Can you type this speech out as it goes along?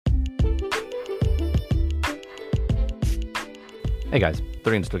Hey guys,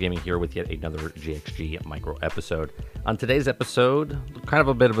 30 Still Gaming here with yet another GXG micro episode. On today's episode, kind of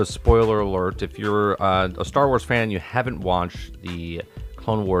a bit of a spoiler alert. If you're a Star Wars fan and you haven't watched the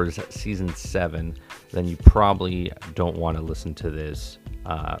Clone Wars Season 7, then you probably don't want to listen to this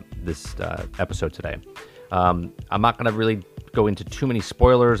episode today. I'm not going to really go into too many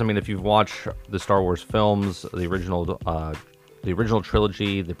spoilers. I mean, if you've watched the Star Wars films, the original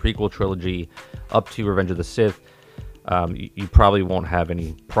trilogy, the prequel trilogy, up to Revenge of the Sith, you probably won't have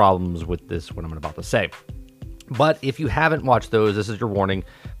any problems with this, what I'm about to say. But if you haven't watched those, this is your warning.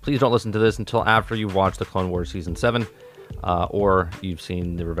 Please don't listen to this until after you've watched the Clone Wars Season 7, or you've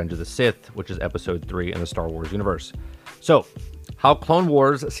seen the Revenge of the Sith, which is Episode 3 in the Star Wars universe. So, how Clone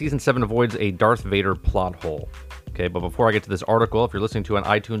Wars Season 7 avoids a Darth Vader plot hole. Okay, but before I get to this article, if you're listening to it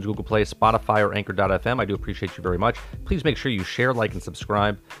on iTunes, Google Play, Spotify, or Anchor.fm, I do appreciate you very much. Please make sure you share, like, and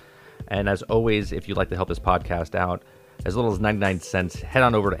subscribe. And as always, if you'd like to help this podcast out, as little as 99 cents, head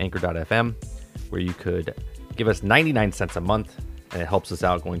on over to Anchor.fm, where you could give us 99 cents a month, and it helps us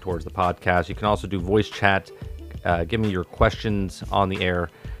out going towards the podcast. You can also do voice chat, give me your questions on the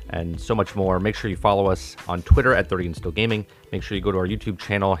air, and so much more. Make sure you follow us on Twitter at 30 and Still Gaming. Make sure you go to our YouTube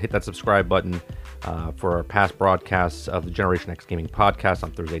channel, hit that subscribe button for our past broadcasts of the Generation X Gaming podcast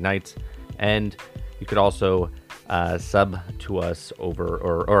on Thursday nights. And you could also sub to us over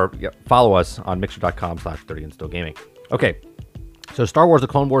or follow us on mixer.com/30 and Still Gaming. Okay, so Star Wars The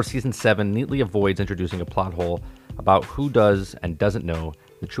Clone Wars Season 7 neatly avoids introducing a plot hole about who does and doesn't know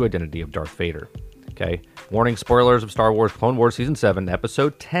the true identity of Darth Vader. Okay, warning, spoilers of Star Wars Clone Wars Season 7,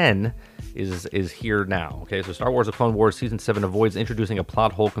 Episode 10 is here now. Okay, so Star Wars The Clone Wars Season 7 avoids introducing a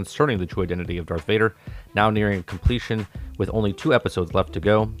plot hole concerning the true identity of Darth Vader. Now nearing completion with only 2 episodes left to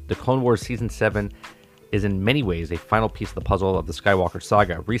go, The Clone Wars Season 7 is in many ways a final piece of the puzzle of the Skywalker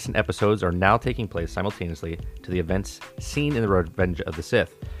saga. Recent episodes are now taking place simultaneously to the events seen in the Revenge of the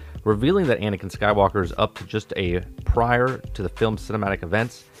Sith, revealing that Anakin Skywalker is up to just a prior to the film's cinematic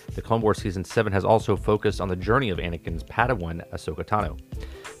events. The Clone Wars Season 7 has also focused on the journey of Anakin's Padawan, Ahsoka Tano,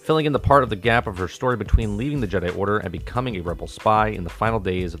 filling in the part of the gap of her story between leaving the Jedi Order and becoming a rebel spy in the final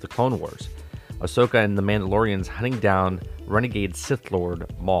days of the Clone Wars. Ahsoka and the Mandalorians hunting down renegade Sith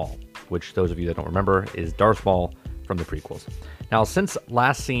Lord Maul, which those of you that don't remember is Darth Maul from the prequels. Now, since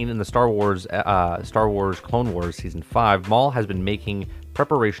last seen in the Star Wars Clone Wars Season 5, Maul has been making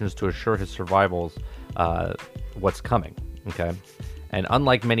preparations to assure his survival's what's coming. Okay, and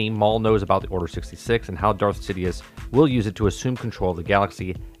unlike many, Maul knows about the Order 66 and how Darth Sidious will use it to assume control of the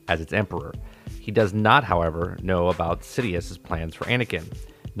galaxy as its emperor. He does not, however, know about Sidious's plans for Anakin.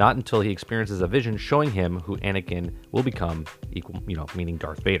 Not until he experiences a vision showing him who Anakin will become, meaning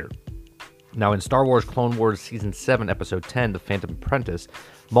Darth Vader. Now, in Star Wars Clone Wars Season 7, Episode 10, The Phantom Apprentice,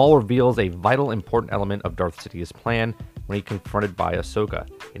 Maul reveals a vital, important element of Darth Sidious' plan when he's confronted by Ahsoka.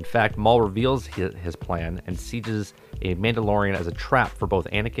 In fact, Maul reveals his plan and sieges a Mandalorian as a trap for both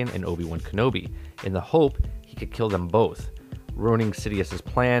Anakin and Obi-Wan Kenobi, in the hope he could kill them both, ruining Sidious'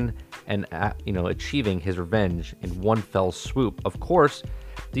 plan and achieving his revenge in one fell swoop. Of course,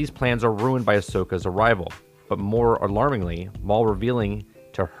 these plans are ruined by Ahsoka's arrival, but more alarmingly, Maul revealing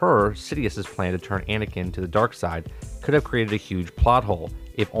to her Sidious's plan to turn Anakin to the dark side could have created a huge plot hole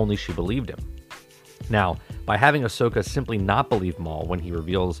if only she believed him. Now, by having Ahsoka simply not believe Maul when he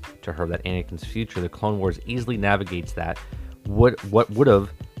reveals to her that Anakin's future, the Clone Wars easily navigates what would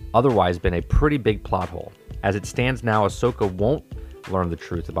have otherwise been a pretty big plot hole. As it stands now, Ahsoka won't learn the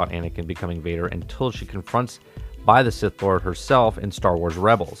truth about Anakin becoming Vader until she confronts by the Sith Lord herself in Star Wars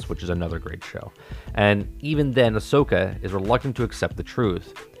Rebels, which is another great show. And even then, Ahsoka is reluctant to accept the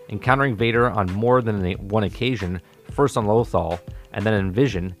truth, encountering Vader on more than one occasion, first on Lothal, and then in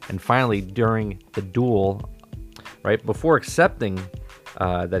Vision, and finally during the duel, right, before accepting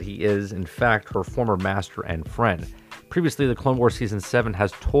that he is, in fact, her former master and friend. Previously, the Clone Wars Season 7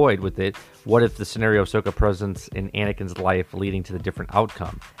 has toyed with it. What if the scenario of Ahsoka presence in Anakin's life leading to the different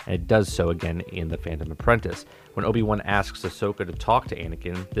outcome? And it does so again in The Phantom Apprentice, when Obi-Wan asks Ahsoka to talk to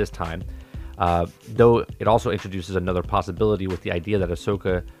Anakin this time, though it also introduces another possibility with the idea that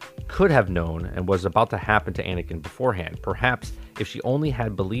Ahsoka could have known and was about to happen to Anakin beforehand. Perhaps if she only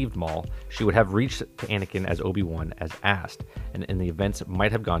had believed Maul, she would have reached to Anakin as Obi-Wan as asked, and the events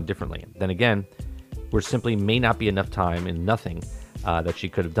might have gone differently. Then again, there simply may not be enough time and nothing that she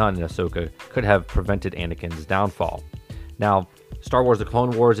could have done, and Ahsoka could have prevented Anakin's downfall. Now, Star Wars The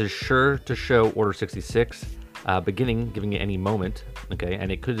Clone Wars is sure to show Order 66 beginning, giving it any moment, okay,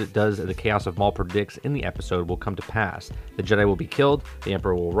 and it does the chaos of Maul predicts in the episode will come to pass. The Jedi will be killed, the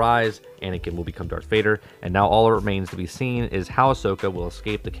Emperor will rise, Anakin will become Darth Vader, and now all that remains to be seen is how Ahsoka will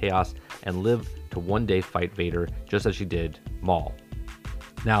escape the chaos and live to one day fight Vader, just as she did Maul.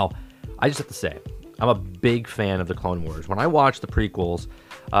 Now, I just have to say, I'm a big fan of the Clone Wars. When I watched the prequels,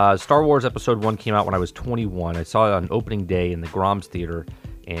 Star Wars Episode 1 came out when I was 21. I saw it on opening day in the Groms Theater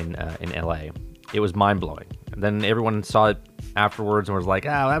in LA. It was mind-blowing. And then everyone saw it afterwards and was like,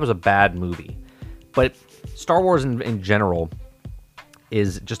 that was a bad movie. But Star Wars in general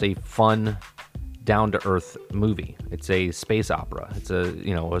is just a fun, down-to-earth movie. It's a space opera. It's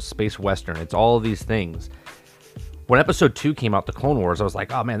a space western. It's all of these things. When Episode 2 came out, The Clone Wars, I was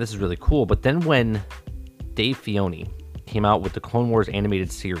like, oh man, this is really cool. But then when Dave Filoni came out with the Clone Wars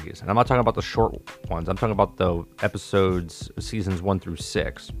animated series, and I'm not talking about the short ones, I'm talking about the episodes, seasons 1 through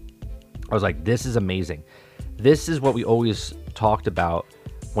 6, I was like, this is amazing. This is what we always talked about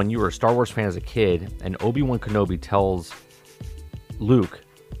when you were a Star Wars fan as a kid, and Obi-Wan Kenobi tells Luke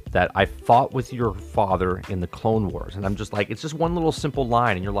that I fought with your father in the Clone Wars. And I'm just like, it's just one little simple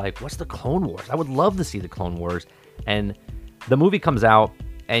line, and you're like, what's the Clone Wars? I would love to see the Clone Wars. And the movie comes out,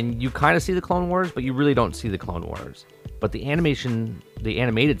 and you kind of see the Clone Wars, but you really don't see the Clone Wars. But the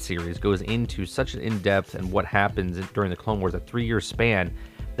animated series goes into such an in-depth and what happens during the Clone Wars, a 3-year span,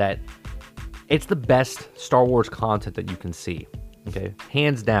 that it's the best Star Wars content that you can see. Okay,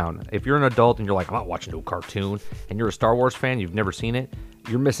 hands down. If you're an adult and you're like, I'm not watching no cartoon, and you're a Star Wars fan, you've never seen it,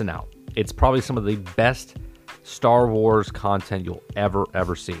 you're missing out. It's probably some of the best Star Wars content you'll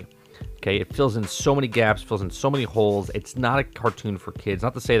ever see. Okay, it fills in so many gaps, fills in so many holes. It's not a cartoon for kids.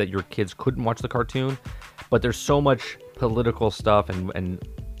 Not to say that your kids couldn't watch the cartoon, but there's so much political stuff and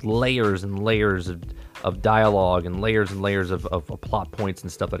layers and layers of dialogue and layers of plot points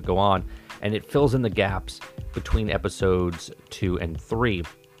and stuff that go on, and it fills in the gaps between episodes 2 and 3.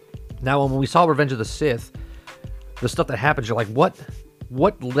 Now, when we saw Revenge of the Sith, the stuff that happens, you're like,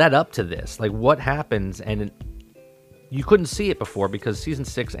 what led up to this? Like, what happens? And you couldn't see it before because season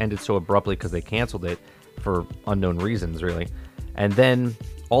 6 ended so abruptly because they canceled it for unknown reasons, really. And then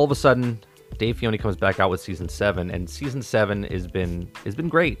all of a sudden, Dave Filoni comes back out with season 7, and season 7 has been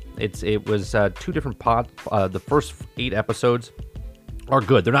great. It was 2 different the first 8 episodes are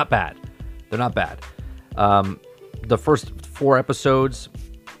good. They're not bad. The first 4 episodes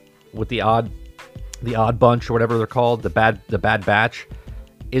with the odd bunch or whatever they're called, the bad batch,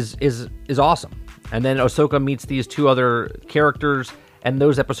 is awesome. And then Ahsoka meets these 2 other characters, and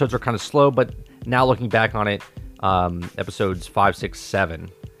those episodes are kind of slow. But now looking back on it, episodes 5, 6, 7.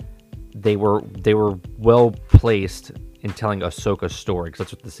 They were well placed in telling Ahsoka's story, because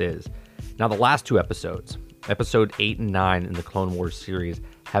that's what this is. Now, the last 2 episodes, episode 8 and 9 in the Clone Wars series,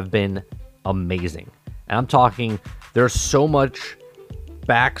 have been amazing. And I'm talking, there's so much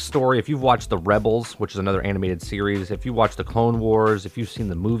backstory. If you've watched The Rebels, which is another animated series, if you watch the Clone Wars, if you've seen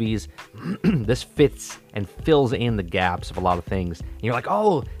the movies, this fits and fills in the gaps of a lot of things. And you're like,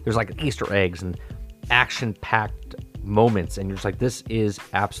 oh, there's like Easter eggs and action-packed moments, and you're just like, this is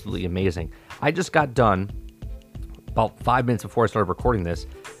absolutely amazing. I just got done about 5 minutes before I started recording this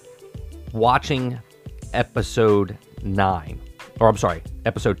watching episode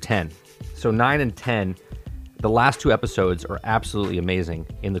 10. So 9 and 10, the last 2 episodes are absolutely amazing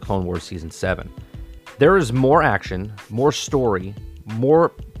in the Clone Wars season 7. There is more action, more story,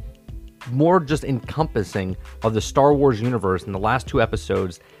 more just encompassing of the Star Wars universe in the last 2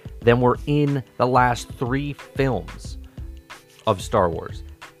 episodes than were in the last 3 films of Star Wars.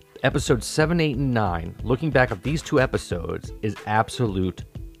 Episodes 7, 8, and 9, looking back at these 2 episodes, is absolute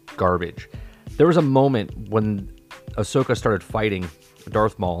garbage. There was a moment when Ahsoka started fighting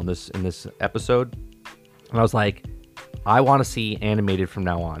Darth Maul in this episode, and I was like, I want to see animated from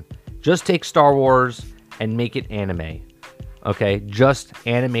now on. Just take Star Wars and make it anime. Okay? Just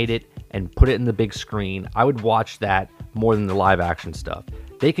animate it and put it in the big screen. I would watch that more than the live action stuff.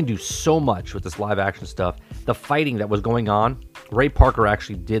 They can do so much with this live action stuff. The fighting that was going on, Ray Parker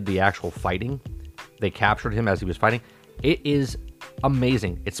actually did the actual fighting. They captured him as he was fighting. It is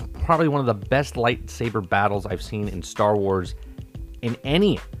amazing. It's probably one of the best lightsaber battles I've seen in Star Wars in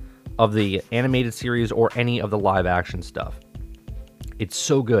any of the animated series or any of the live action stuff. It's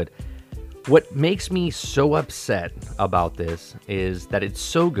so good. What makes me so upset about this is that it's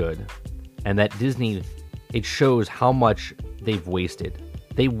so good, and that Disney, it shows how much they've wasted.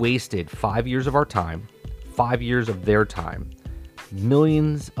 They wasted 5 years of our time, 5 years of their time,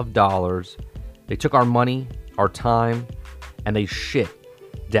 millions of dollars. They took our money, our time, and they shit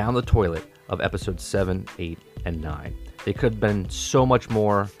down the toilet of episodes 7, 8, and 9. They could have been so much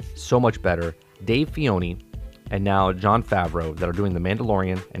more, so much better. Dave Filoni and now Jon Favreau that are doing The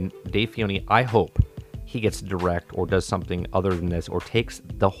Mandalorian, and Dave Filoni, I hope he gets to direct or does something other than this, or takes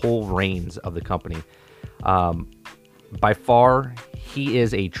the whole reins of the company. By far, he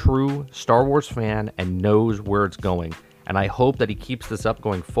is a true Star Wars fan and knows where it's going. And I hope that he keeps this up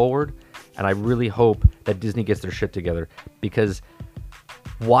going forward. And I really hope that Disney gets their shit together, because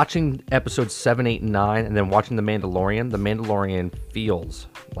watching episodes 7, 8, and 9, and then watching The Mandalorian feels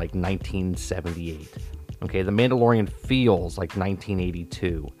like 1978. Okay, The Mandalorian feels like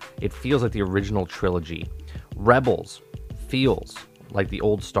 1982. It feels like the original trilogy. Rebels feels like the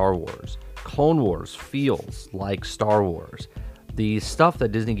old Star Wars. Clone Wars feels like Star Wars. The stuff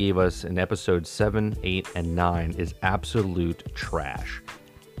that Disney gave us in episodes 7, 8, and 9 is absolute trash.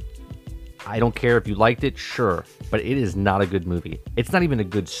 I don't care if you liked it, sure, but it is not a good movie. It's not even a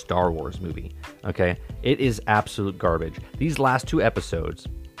good Star Wars movie, okay? It is absolute garbage. These last 2 episodes,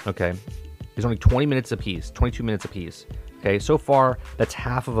 okay, is only 20 minutes apiece, 22 minutes apiece, okay? So far, that's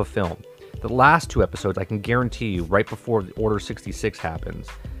half of a film. The last 2 episodes, I can guarantee you, right before Order 66 happens,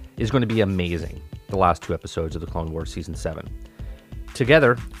 is going to be amazing. The last 2 episodes of the Clone Wars Season 7.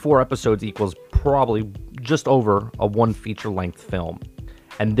 Together, 4 episodes equals probably just over a 1 feature-length film.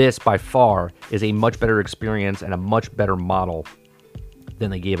 And this, by far, is a much better experience and a much better model than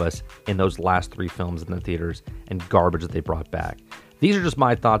they gave us in those last 3 films in the theaters and garbage that they brought back. These are just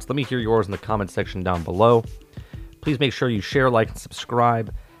my thoughts. Let me hear yours in the comment section down below. Please make sure you share, like, and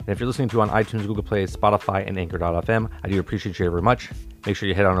subscribe. And if you're listening to on iTunes, Google Play, Spotify, and Anchor.fm, I do appreciate you very much. Make sure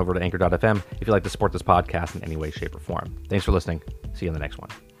you head on over to Anchor.fm if you'd like to support this podcast in any way, shape, or form. Thanks for listening. See you in the next one.